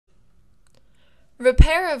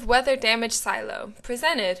Repair of weather-damaged silo,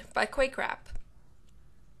 presented by QuakeWrap.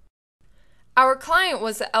 Our client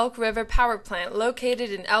was the Elk River Power Plant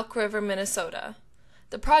located in Elk River, Minnesota.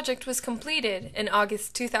 The project was completed in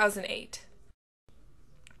August 2008.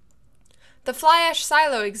 The fly ash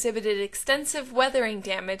silo exhibited extensive weathering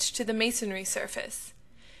damage to the masonry surface.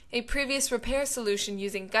 A previous repair solution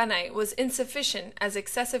using gunite was insufficient as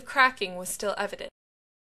excessive cracking was still evident.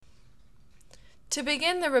 To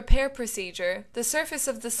begin the repair procedure, the surface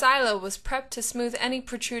of the silo was prepped to smooth any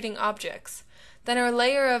protruding objects. Then a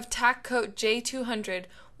layer of tack coat J200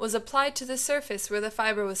 was applied to the surface where the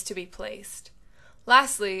fiber was to be placed.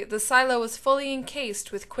 Lastly, the silo was fully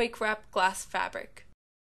encased with QuakeWrap glass fabric.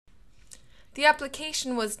 The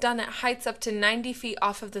application was done at heights up to 90 feet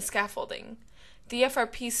off of the scaffolding. The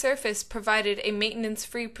FRP surface provided a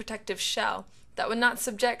maintenance-free protective shell that would not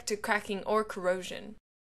subject to cracking or corrosion.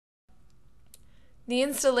 The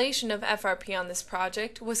installation of FRP on this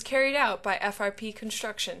project was carried out by FRP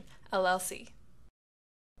Construction, LLC.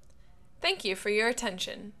 Thank you for your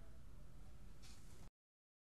attention.